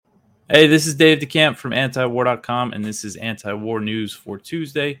Hey, this is Dave DeCamp from Antiwar.com, and this is Antiwar News for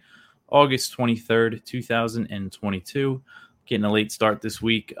Tuesday, August 23rd, 2022. Getting a late start this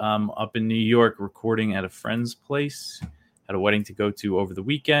week. Up in New York, recording at a friend's place. Had a wedding to go to over the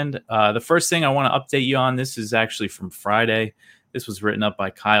weekend. The first thing I want to update you on, this is actually from Friday. This was written up by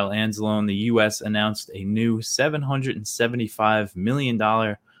Kyle Anzalone. The U.S. announced a new $775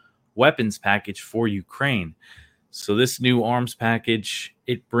 million weapons package for Ukraine. So this new arms package,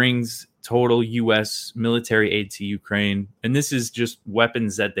 it brings total U.S. military aid to Ukraine, and this is just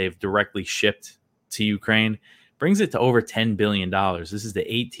weapons that they've directly shipped to Ukraine, brings it to over $10 billion. This is the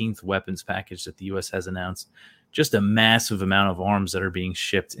 18th weapons package that the U.S. has announced. Just a massive amount of arms that are being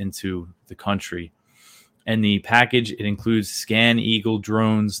shipped into the country. And the package, it includes Scan Eagle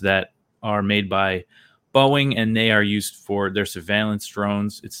drones that are made by Boeing, and they are used for their surveillance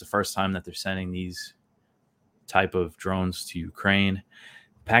drones. It's the first time that they're sending these type of drones to Ukraine.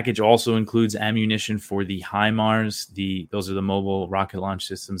 The package also includes ammunition for the HIMARS. Those are the mobile rocket launch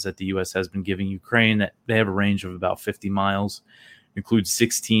systems that the U.S. has been giving Ukraine. That they have a range of about 50 miles. It includes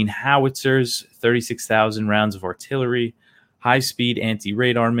 16 howitzers, 36,000 rounds of artillery, high-speed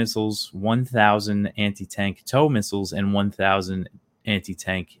anti-radar missiles, 1,000 anti-tank tow missiles, and 1,000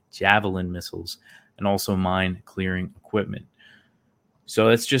 anti-tank javelin missiles, and also mine-clearing equipment. So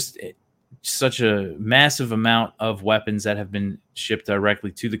that's just such a massive amount of weapons that have been shipped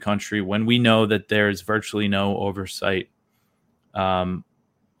directly to the country when we know that there's virtually no oversight on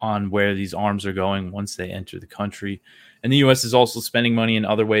where these arms are going once they enter the country. And the U.S. is also spending money in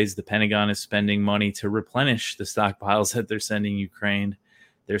other ways. The Pentagon is spending money to replenish the stockpiles that they're sending Ukraine.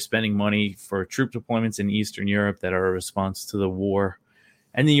 They're spending money for troop deployments in Eastern Europe that are a response to the war.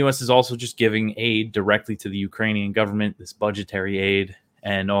 And the U.S. is also just giving aid directly to the Ukrainian government, this budgetary aid.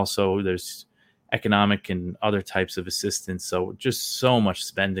 And also there's economic and other types of assistance. So just so much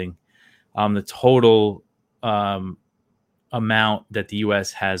spending. The total amount that the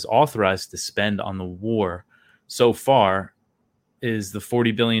U.S. has authorized to spend on the war so far is the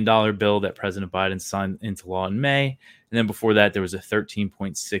 $40 billion bill that President Biden signed into law in May. And then before that, there was a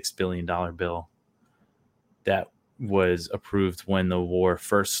 $13.6 billion bill that was approved when the war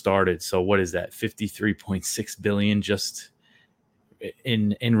first started. So what is that? $53.6 billion just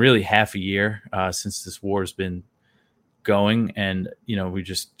in really half a year since this war has been going. And, you know, we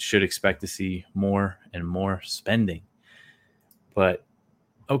just should expect to see more and more spending. But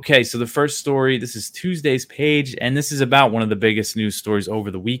okay, so the first story, this is Tuesday's page, and this is about one of the biggest news stories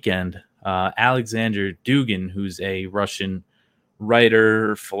over the weekend. Alexander Dugin, who's a Russian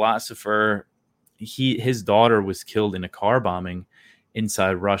writer, philosopher, his daughter was killed in a car bombing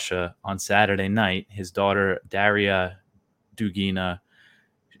inside Russia on Saturday night. His daughter, Daria Dugina,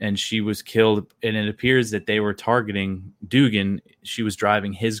 and she was killed, and it appears that they were targeting Dugin. She was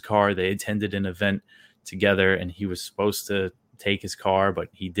driving his car. They attended an event together, and he was supposed to take his car, but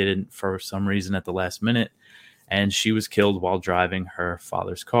he didn't for some reason at the last minute, and she was killed while driving her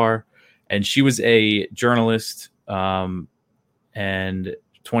father's car. And she was a journalist and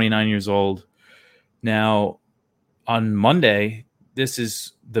 29 years old. Now, on Monday, this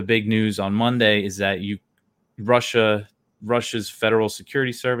is the big news on Monday, is that Russia's Federal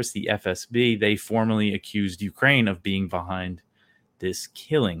Security Service, the FSB, they formally accused Ukraine of being behind this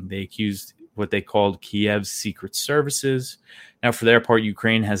killing. They accused what they called Kiev's secret services. Now, for their part,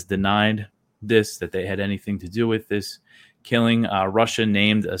 Ukraine has denied that they had anything to do with this killing. Russia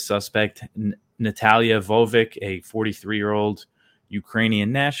named a suspect, Natalia Vovik, a 43-year-old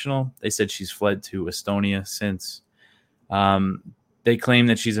Ukrainian national. They said she's fled to Estonia since. They claim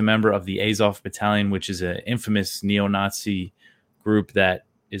that she's a member of the Azov Battalion, which is an infamous neo-Nazi group that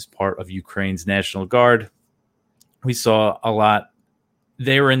is part of Ukraine's National Guard. We saw a lot.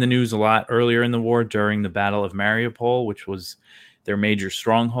 They were in the news a lot earlier in the war during the Battle of Mariupol, which was their major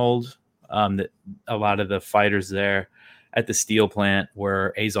stronghold. That a lot of the fighters there at the steel plant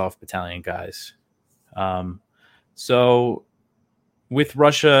were Azov Battalion guys. So with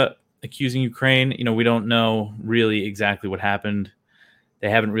Russia accusing Ukraine, you know, we don't know really exactly what happened. They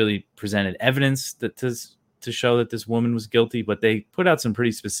haven't really presented evidence to show that this woman was guilty, but they put out some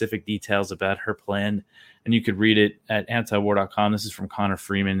pretty specific details about her plan, and you could read it at antiwar.com. This is from Connor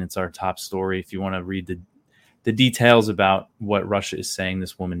Freeman. It's our top story if you want to read the details about what Russia is saying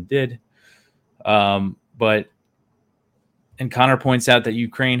this woman did. And Connor points out that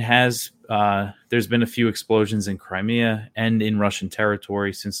Ukraine has, there's been a few explosions in Crimea and in Russian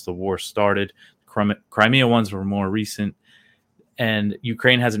territory since the war started. Crimea ones were more recent, and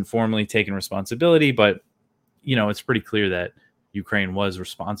Ukraine hasn't formally taken responsibility, but, you know, it's pretty clear that Ukraine was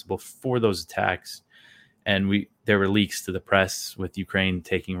responsible for those attacks. and there were leaks to the press with Ukraine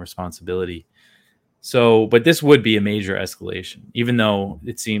taking responsibility. So, but this would be a major escalation, even though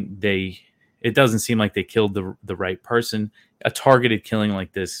it doesn't seem like they killed the right person. A targeted killing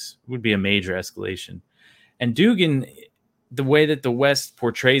like this would be a major escalation. And Dugin, the way that the West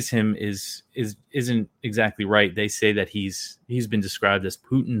portrays him isn't exactly right. They say that he's been described as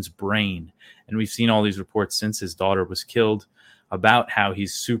Putin's brain, and we've seen all these reports since his daughter was killed about how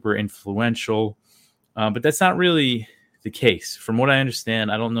he's super influential, but that's not really the case. From what I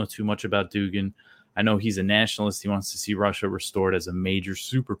understand, I don't know too much about Dugin. I know he's a nationalist. He wants to see Russia restored as a major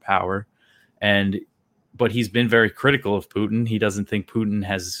superpower, but he's been very critical of Putin. He doesn't think Putin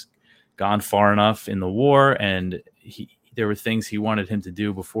has gone far enough in the war, and there were things he wanted him to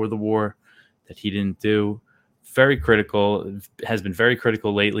do before the war that he didn't do. Very critical, has been very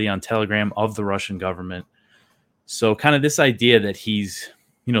critical lately on Telegram of the Russian government. So kind of this idea that he's,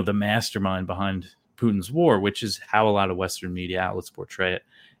 the mastermind behind Putin's war, which is how a lot of Western media outlets portray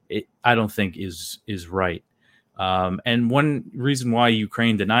it, I don't think is right. And one reason why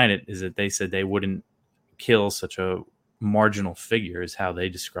Ukraine denied it is that they said they wouldn't kill such a marginal figure, is how they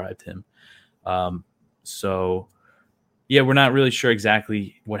described him. So, yeah, we're not really sure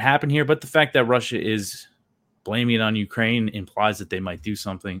exactly what happened here, but the fact that Russia is blaming it on Ukraine implies that they might do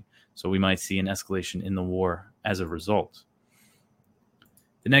something. So we might see an escalation in the war as a result.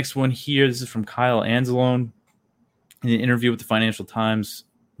 The next one here, this is from Kyle Anzalone. In an interview with the Financial Times,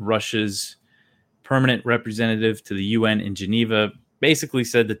 Russia's permanent representative to the UN in Geneva basically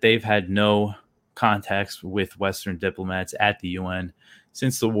said that they've had no contacts with Western diplomats at the UN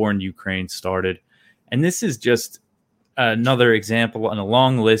since the war in Ukraine started. And this is just another example on a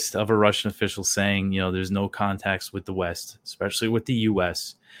long list of a Russian official saying, there's no contacts with the West, especially with the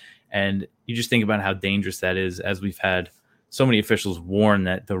US. And you just think about how dangerous that is, as we've had so many officials warn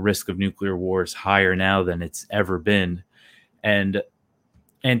that the risk of nuclear war is higher now than it's ever been. And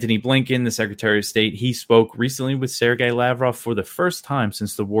Antony Blinken, the Secretary of State, he spoke recently with Sergei Lavrov for the first time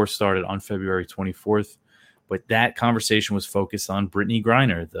since the war started on February 24th. But that conversation was focused on Brittany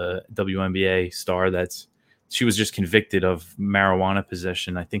Griner, the WNBA star she was just convicted of marijuana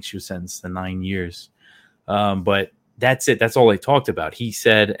possession. I think she was sentenced to 9 years. But that's it. That's all they talked about. He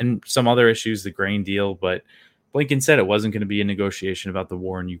said, and some other issues, the grain deal, but Blinken said it wasn't going to be a negotiation about the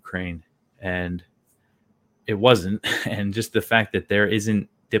war in Ukraine. And it wasn't. And just the fact that there isn't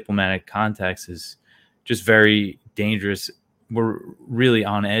diplomatic contacts is just very dangerous. We're really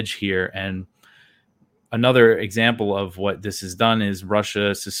on edge here. And another example of what this has done is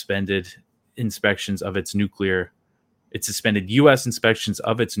Russia suspended inspections of its nuclear. It suspended U.S. inspections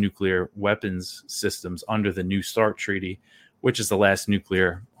of its nuclear weapons systems under the New START Treaty, which is the last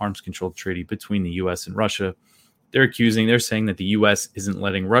nuclear arms control treaty between the U.S. and Russia. They're saying that the U.S. isn't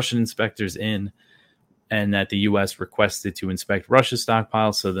letting Russian inspectors in, and that the U.S. requested to inspect Russia's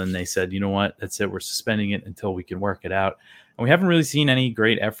stockpile. So then they said, you know what, that's it. We're suspending it until we can work it out. And we haven't really seen any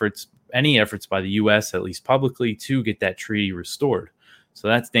efforts by the U.S., at least publicly, to get that treaty restored. So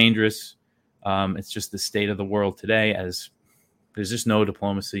that's dangerous. It's just the state of the world today, as there's just no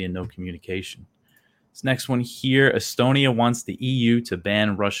diplomacy and no communication. This next one here, Estonia wants the EU to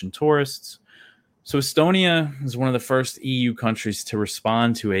ban Russian tourists. So Estonia is one of the first EU countries to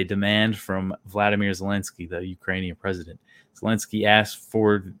respond to a demand from Vladimir Zelensky, the Ukrainian president. Zelensky asked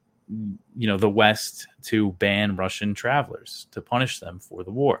for, the West to ban Russian travelers, to punish them for the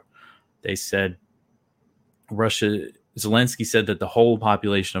war. They said Zelensky said that the whole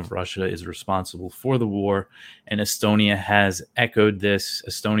population of Russia is responsible for the war, and Estonia has echoed this.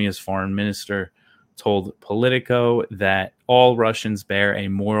 Estonia's foreign minister told Politico that all Russians bear a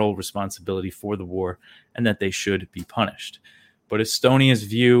moral responsibility for the war and that they should be punished. But Estonia's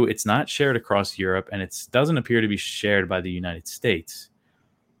view, it's not shared across Europe, and it doesn't appear to be shared by the United States.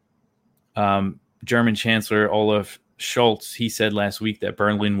 German Chancellor Olaf Scholz, he said last week that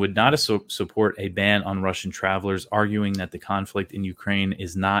Berlin would not support a ban on Russian travelers, arguing that the conflict in Ukraine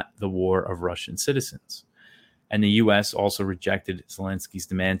is not the war of Russian citizens. And the U.S. also rejected Zelensky's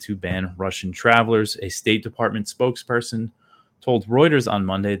demand to ban Russian travelers. A State Department spokesperson told Reuters on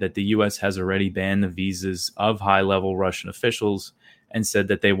Monday that the U.S. has already banned the visas of high-level Russian officials and said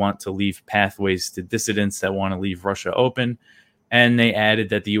that they want to leave pathways to dissidents that want to leave Russia open. And they added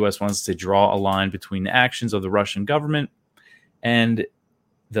that the U.S. wants to draw a line between the actions of the Russian government and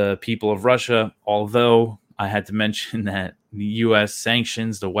the people of Russia, although I had to mention that the U.S.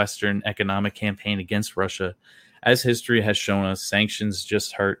 sanctions the Western economic campaign against Russia. As history has shown us, sanctions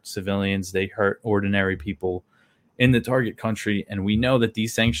just hurt civilians. They hurt ordinary people in the target country. And we know that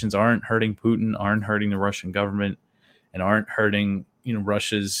these sanctions aren't hurting Putin, aren't hurting the Russian government, and aren't hurting,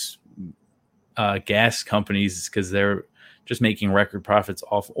 Russia's gas companies because they're just making record profits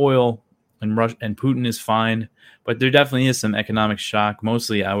off oil, and and Putin is fine. But there definitely is some economic shock,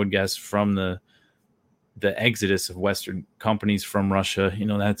 mostly I would guess from the exodus of Western companies from Russia.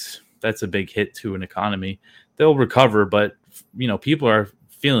 That's a big hit to an economy. They'll recover, but people are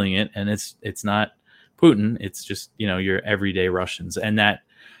feeling it, and it's not Putin. It's just your everyday Russians, and that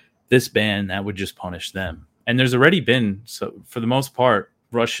this ban that would just punish them. And there's already been, so for the most part,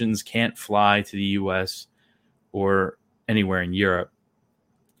 Russians can't fly to the U.S. or anywhere in Europe,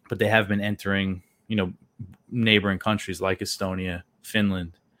 but they have been entering neighboring countries like Estonia,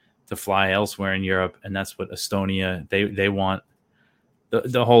 Finland, to fly elsewhere in Europe, and that's what Estonia they want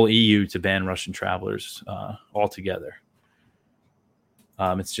the whole EU to ban Russian travelers altogether.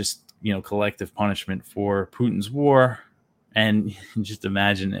 It's just collective punishment for Putin's war, and just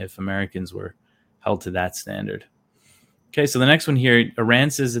imagine if Americans were held to that standard. Okay, so the next one here, Iran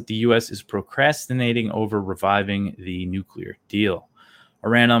says that the U.S. is procrastinating over reviving the nuclear deal.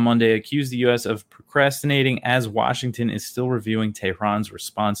 Iran on Monday accused the U.S. of procrastinating as Washington is still reviewing Tehran's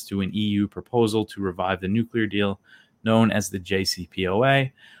response to an EU proposal to revive the nuclear deal known as the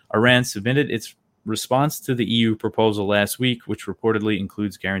JCPOA. Iran submitted its response to the EU proposal last week, which reportedly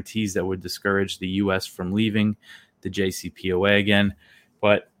includes guarantees that would discourage the U.S. from leaving the JCPOA again.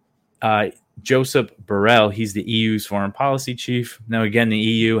 But Josep Borrell, he's the EU's foreign policy chief. Now, again, the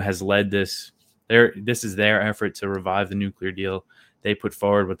EU has led this. This is their effort to revive the nuclear deal. They put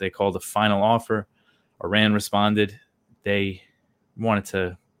forward what they call the final offer. Iran responded. They wanted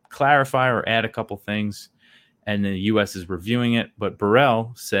to clarify or add a couple things, and the U.S. is reviewing it. But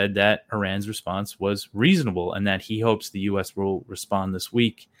Borrell said that Iran's response was reasonable and that he hopes the U.S. will respond this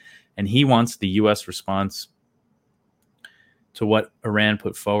week. And he wants the U.S. response to what Iran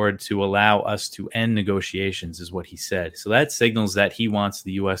put forward to allow us to end negotiations, is what he said. So that signals that he wants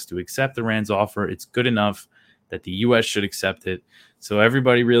the U.S. to accept Iran's offer. It's good enough that the U.S. should accept it. So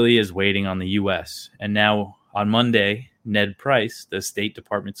everybody really is waiting on the U.S. And now on Monday, Ned Price, the State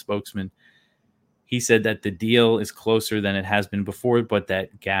Department spokesman, he said that the deal is closer than it has been before, but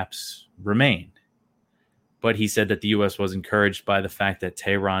that gaps remain. But he said that the U.S. was encouraged by the fact that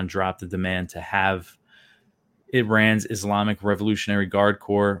Tehran dropped the demand to have Iran's Islamic Revolutionary Guard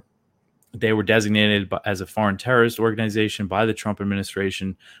Corps. They were designated as a foreign terrorist organization by the Trump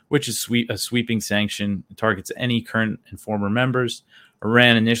administration, which is a sweeping sanction. It targets any current and former members.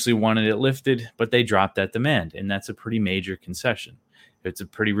 Iran initially wanted it lifted, but they dropped that demand, and that's a pretty major concession. It's a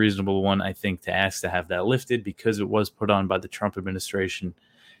pretty reasonable one, I think, to ask to have that lifted because it was put on by the Trump administration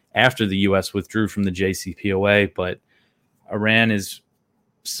after the U.S. withdrew from the JCPOA. But Iran is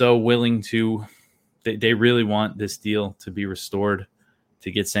so willing to, they really want this deal to be restored, to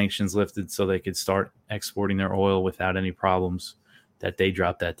get sanctions lifted so they could start exporting their oil without any problems, that they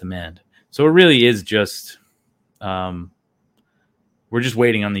dropped that demand. So it really is just, we're just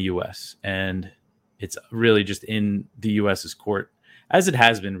waiting on the U.S. and it's really just in the U.S.'s court, as it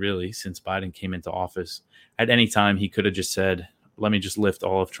has been really since Biden came into office. At any time, he could have just said, let me just lift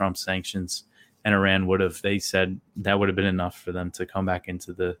all of Trump's sanctions, and Iran would have, they said that would have been enough for them to come back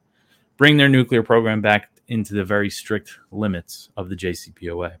into bring their nuclear program back into the very strict limits of the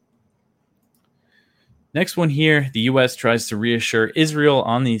JCPOA. Next one here, the U.S. tries to reassure Israel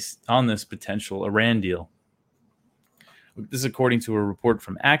on this potential Iran deal. This is according to a report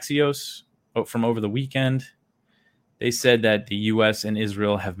from Axios from over the weekend. They said that the U.S. and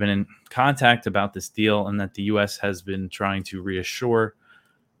Israel have been in contact about this deal and that the U.S. has been trying to reassure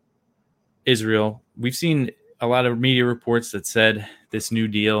Israel. We've seen a lot of media reports that said this new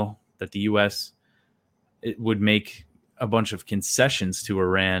deal, that the U.S. it would make a bunch of concessions to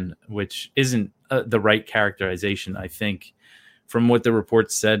Iran, which isn't the right characterization, I think. From what the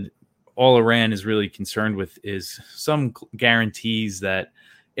report said, all Iran is really concerned with is some guarantees that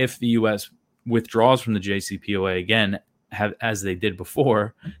if the U.S. withdraws from the JCPOA again, as they did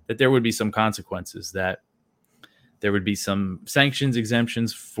before, that there would be some consequences, that there would be some sanctions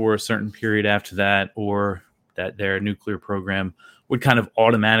exemptions for a certain period after that, or that their nuclear program would kind of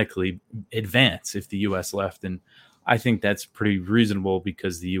automatically advance if the U.S. left. And I think that's pretty reasonable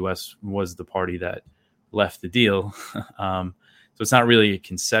because the U.S. was the party that left the deal. So it's not really a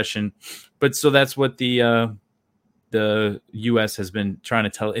concession. But so that's what the U.S. has been trying to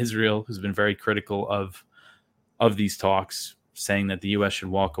tell Israel, who's been very critical of these talks, saying that the U.S. should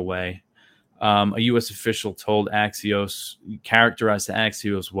walk away. A U.S. official told Axios, characterized to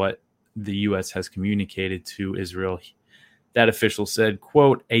Axios what the U.S. has communicated to Israel. That official said,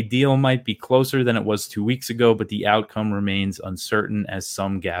 quote, "A deal might be closer than it was 2 weeks ago, but the outcome remains uncertain as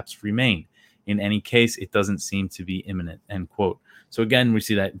some gaps remain. In any case, it doesn't seem to be imminent," end quote. So again, we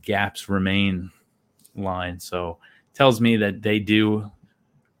see that gaps remain line. So tells me that they do,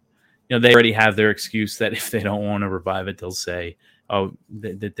 they already have their excuse that if they don't want to revive it, they'll say,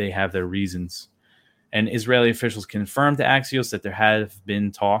 that they have their reasons. And Israeli officials confirmed to Axios that there have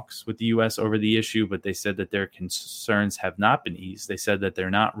been talks with the U.S. over the issue, but they said that their concerns have not been eased. They said that they're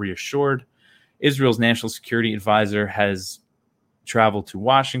not reassured. Israel's national security advisor has traveled to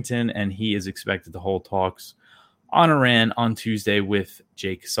Washington, and he is expected to hold talks on Iran on Tuesday with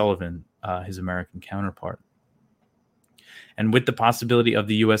Jake Sullivan, his American counterpart. And with the possibility of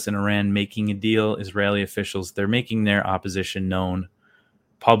the U.S. and Iran making a deal, Israeli officials, they're making their opposition known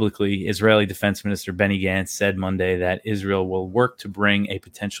publicly. Israeli Defense Minister Benny Gantz said Monday that Israel will work to bring a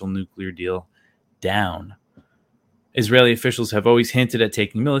potential nuclear deal down. Israeli officials have always hinted at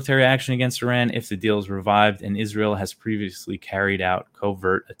taking military action against Iran if the deal is revived, and Israel has previously carried out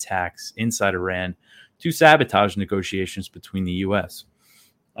covert attacks inside Iran to sabotage negotiations between the U.S.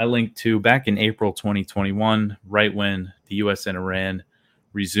 I linked to back in April 2021, right when the U.S. and Iran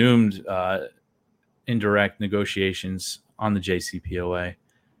resumed indirect negotiations on the JCPOA.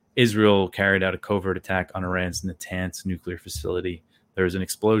 Israel carried out a covert attack on Iran's Natanz nuclear facility. There was an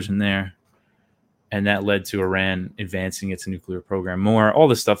explosion there, and that led to Iran advancing its nuclear program more. All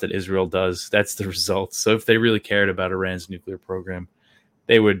the stuff that Israel does, that's the result. So if they really cared about Iran's nuclear program,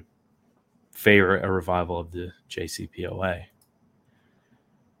 they would favor a revival of the JCPOA.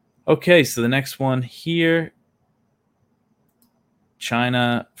 Okay, so the next one here.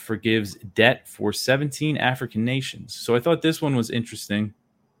 China forgives debt for 17 African nations. So I thought this one was interesting.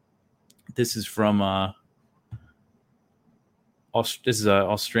 This is from this is an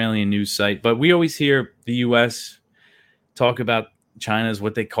Australian news site, but we always hear the U.S. talk about China's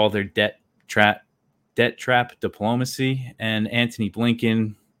what they call their debt trap diplomacy. And Antony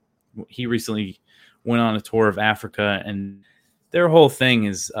Blinken, he recently went on a tour of Africa, and their whole thing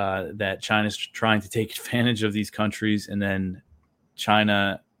is that China's trying to take advantage of these countries, and then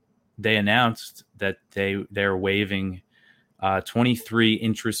China, they announced that they're waiving 23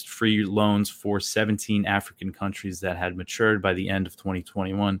 interest-free loans for 17 African countries that had matured by the end of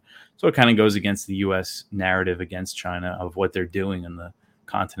 2021. So it kind of goes against the U.S. narrative against China of what they're doing in the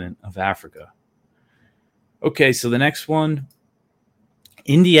continent of Africa. Okay, so the next one.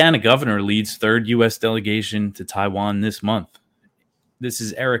 Indiana governor leads third U.S. delegation to Taiwan this month. This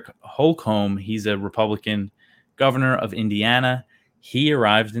is Eric Holcomb. He's a Republican governor of Indiana. He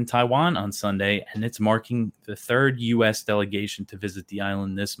arrived in Taiwan on Sunday, and it's marking the third U.S. delegation to visit the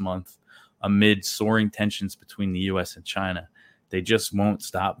island this month amid soaring tensions between the U.S. and China. They just won't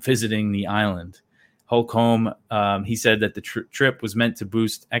stop visiting the island. Holcomb, he said that the trip was meant to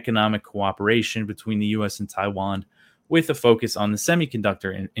boost economic cooperation between the U.S. and Taiwan with a focus on the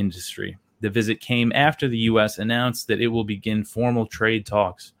semiconductor industry. The visit came after the U.S. announced that it will begin formal trade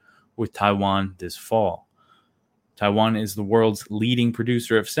talks with Taiwan this fall. Taiwan is the world's leading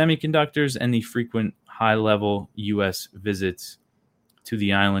producer of semiconductors, and the frequent high-level U.S. visits to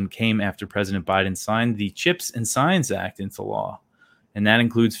the island came after President Biden signed the CHIPS and Science Act into law, and that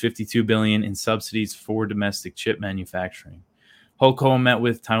includes $52 billion in subsidies for domestic chip manufacturing. Holcomb met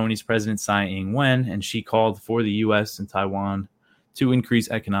with Taiwanese President Tsai Ing-wen, and she called for the U.S. and Taiwan to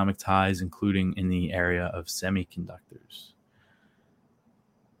increase economic ties, including in the area of semiconductors.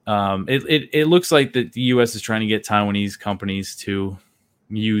 It looks like that the U.S. is trying to get Taiwanese companies to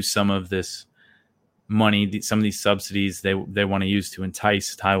use some of this money, some of these subsidies they want to use to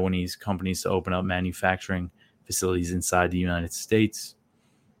entice Taiwanese companies to open up manufacturing facilities inside the United States.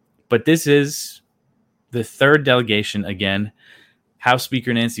 But this is the third delegation again. House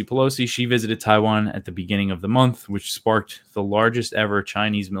Speaker Nancy Pelosi, she visited Taiwan at the beginning of the month, which sparked the largest ever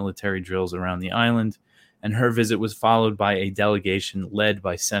Chinese military drills around the island. And her visit was followed by a delegation led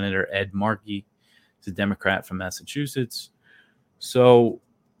by Senator Ed Markey, who's a Democrat from Massachusetts. So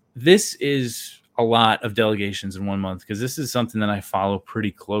this is a lot of delegations in 1 month, because this is something that I follow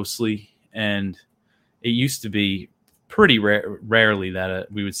pretty closely. And it used to be pretty rarely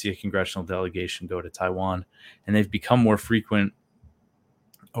that we would see a congressional delegation go to Taiwan. And they've become more frequent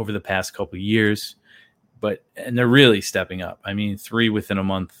over the past couple of years, and they're really stepping up. I mean, 3 within a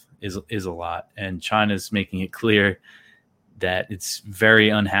month is a lot, and China's making it clear that it's very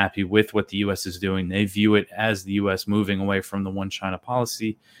unhappy with what the U.S. is doing. They view it as the U.S. moving away from the one China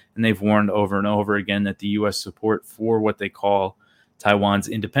policy, and they've warned over and over again that the U.S. support for what they call Taiwan's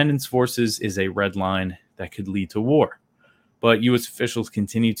independence forces is a red line that could lead to war. But U.S. officials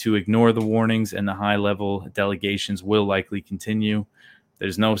continue to ignore the warnings, and the high-level delegations will likely continue.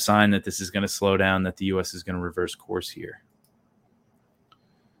 There's no sign that this is going to slow down, that the U.S. is going to reverse course here.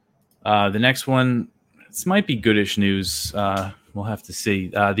 The next one, this might be goodish news we'll have to see.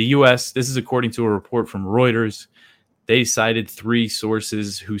 The U.S., this is according to a report from Reuters. They cited 3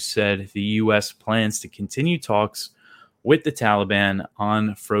 sources who said the U.S. plans to continue talks with the Taliban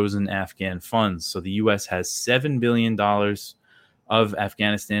on frozen Afghan funds. So the U.S. has $7 billion of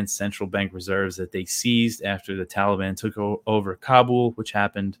Afghanistan's central bank reserves that they seized after the Taliban took over Kabul, which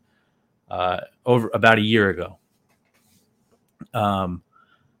happened over about a year ago.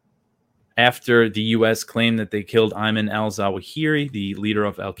 After the U.S. claimed that they killed Ayman al-Zawahiri, the leader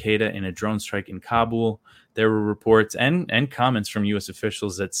of al-Qaeda, in a drone strike in Kabul, there were reports and comments from U.S.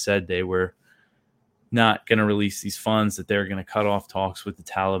 officials that said they were not going to release these funds, that they're going to cut off talks with the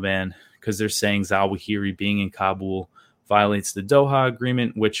Taliban because they're saying Zawahiri being in Kabul violates the Doha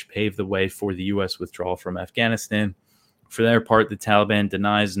Agreement, which paved the way for the U.S. withdrawal from Afghanistan. For their part, the Taliban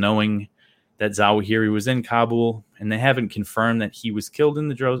denies knowing that Zawahiri was in Kabul, and they haven't confirmed that he was killed in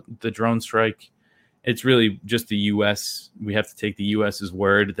the drone strike. It's really just the U.S. We have to take the U.S.'s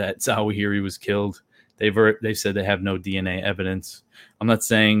word that Zawahiri was killed. They've said they have no DNA evidence. I'm not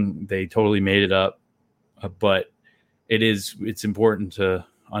saying they totally made it up, but it's important to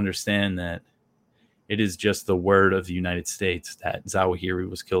understand that it is just the word of the United States that Zawahiri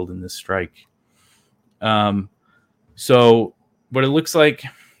was killed in this strike. So what it looks like,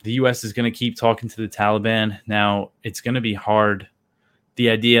 the U.S. is going to keep talking to the Taliban. Now, it's going to be hard. The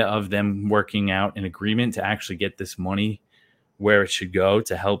idea of them working out an agreement to actually get this money where it should go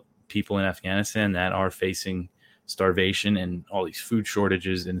to help people in Afghanistan that are facing starvation and all these food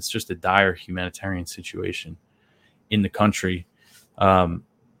shortages, and it's just a dire humanitarian situation in the country.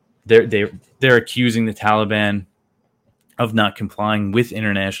 They're accusing the Taliban of not complying with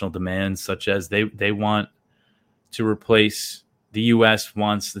international demands, such as they want to replace. The U.S.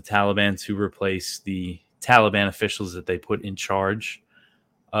 wants the Taliban to replace the Taliban officials that they put in charge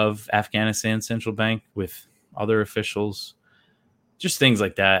of Afghanistan Central Bank with other officials, just things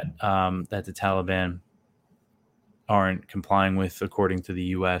like that, that the Taliban aren't complying with, according to the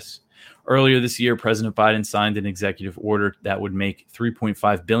U.S. Earlier this year, President Biden signed an executive order that would make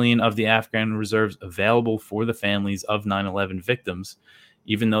 $3.5 billion of the Afghan reserves available for the families of 9/11 victims,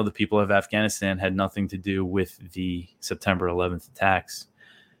 even though the people of Afghanistan had nothing to do with the September 11th attacks.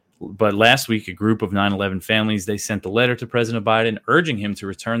 But last week, a group of 9/11 families, they sent a letter to President Biden urging him to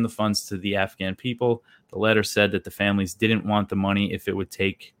return the funds to the Afghan people. The letter said that the families didn't want the money if it would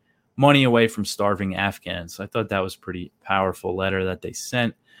take money away from starving Afghans. So I thought that was a pretty powerful letter that they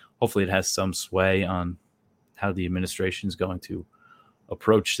sent. Hopefully it has some sway on how the administration is going to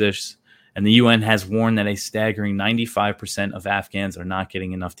approach this. And the UN has warned that a staggering 95% of Afghans are not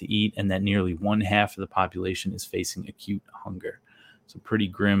getting enough to eat, and that nearly 1/2 of the population is facing acute hunger. So pretty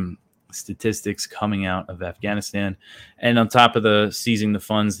grim statistics coming out of Afghanistan. And on top of the seizing the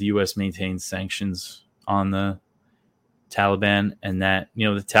funds, the U.S. maintains sanctions on the Taliban, and that, the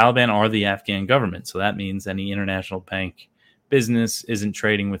Taliban are the Afghan government. So that means any international bank business isn't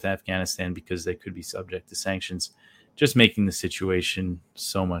trading with Afghanistan because they could be subject to sanctions, just making the situation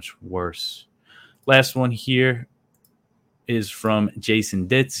so much worse. Last one here is from Jason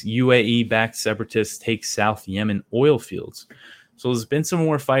Ditz. UAE-backed separatists take South Yemen oil fields. So there's been some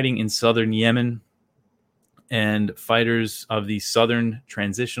more fighting in southern Yemen, and fighters of the Southern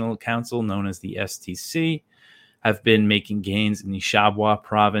Transitional Council, known as the STC, have been making gains in the Shabwa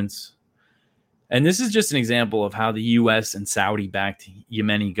province. And this is just an example of how the U.S. and Saudi-backed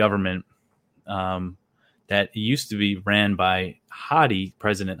Yemeni government that used to be ran by Hadi,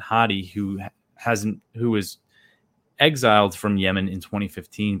 President Hadi, who was exiled from Yemen in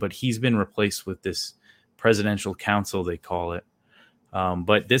 2015, but he's been replaced with this presidential council, they call it.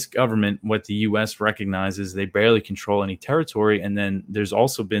 But this government, what the U.S. recognizes, they barely control any territory. And then there's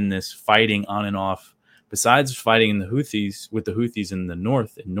also been this fighting on and off, besides fighting in the Houthis, with the Houthis in the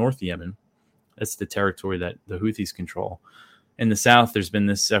north, in North Yemen. That's the territory that the Houthis control. In the south, there's been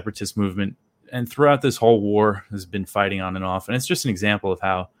this separatist movement. And throughout this whole war has been fighting on and off. And it's just an example of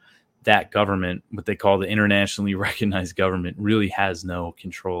how that government, what they call the internationally recognized government, really has no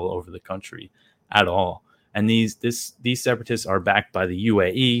control over the country at all. And these separatists are backed by the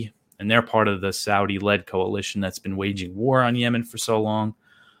UAE, and they're part of the Saudi-led coalition that's been waging war on Yemen for so long.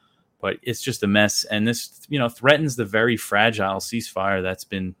 But it's just a mess. And this, threatens the very fragile ceasefire that's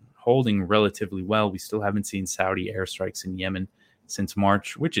been holding relatively well. We still haven't seen Saudi airstrikes in Yemen since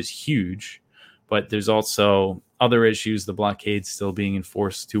March, which is huge. But there's also other issues. The blockade's still being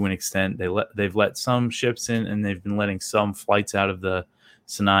enforced to an extent. They've let some ships in, and they've been letting some flights out of the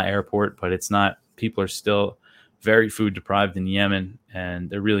Sana'a airport, but it's not. People are still very food deprived in Yemen, and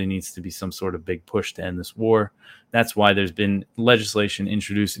there really needs to be some sort of big push to end this war. That's why there's been legislation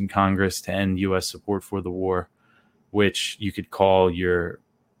introduced in Congress to end U.S. support for the war. which you could call your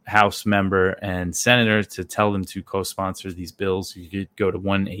House member and senator to tell them to co-sponsor these bills. You could go to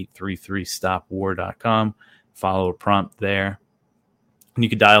 1-833-STOP-WAR.com, follow a prompt there, and you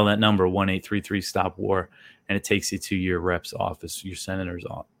could dial that number, 1-833-STOP-WAR, and it takes you to your rep's office, your senator's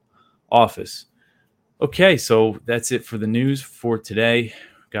office. Okay, so that's it for the news for today.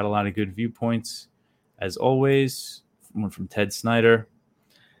 Got a lot of good viewpoints, as always. One from Ted Snyder.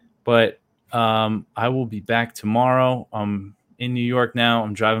 But I will be back tomorrow. I'm in New York now.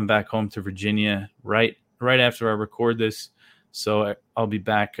 I'm driving back home to Virginia right after I record this. So I'll be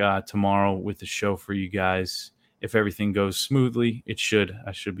back tomorrow with the show for you guys. If everything goes smoothly, I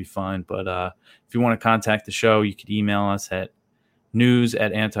should be fine. But if you want to contact the show, you can email us at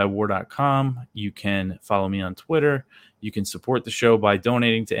news@antiwar.com. You can follow me on Twitter. You can support the show by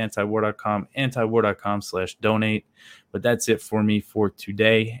donating to antiwar.com, antiwar.com/donate. But that's it for me for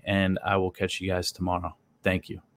today, and I will catch you guys tomorrow. Thank you.